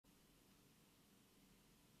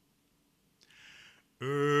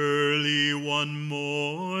One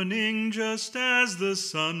morning, just as the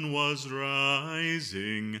sun was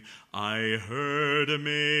rising, I heard a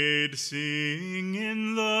maid sing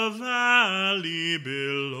in the valley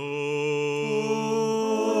below.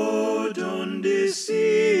 Oh, don't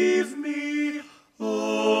deceive me,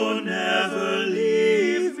 oh, never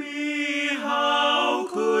leave me. How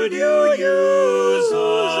could you use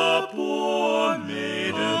a poor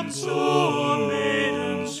maiden so?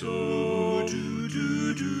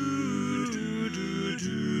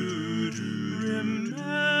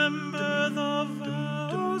 Remember the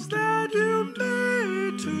vows that you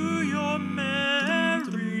made to your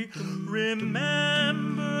Mary.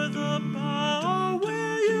 Remember the bow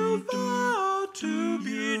where you vowed to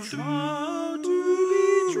be true.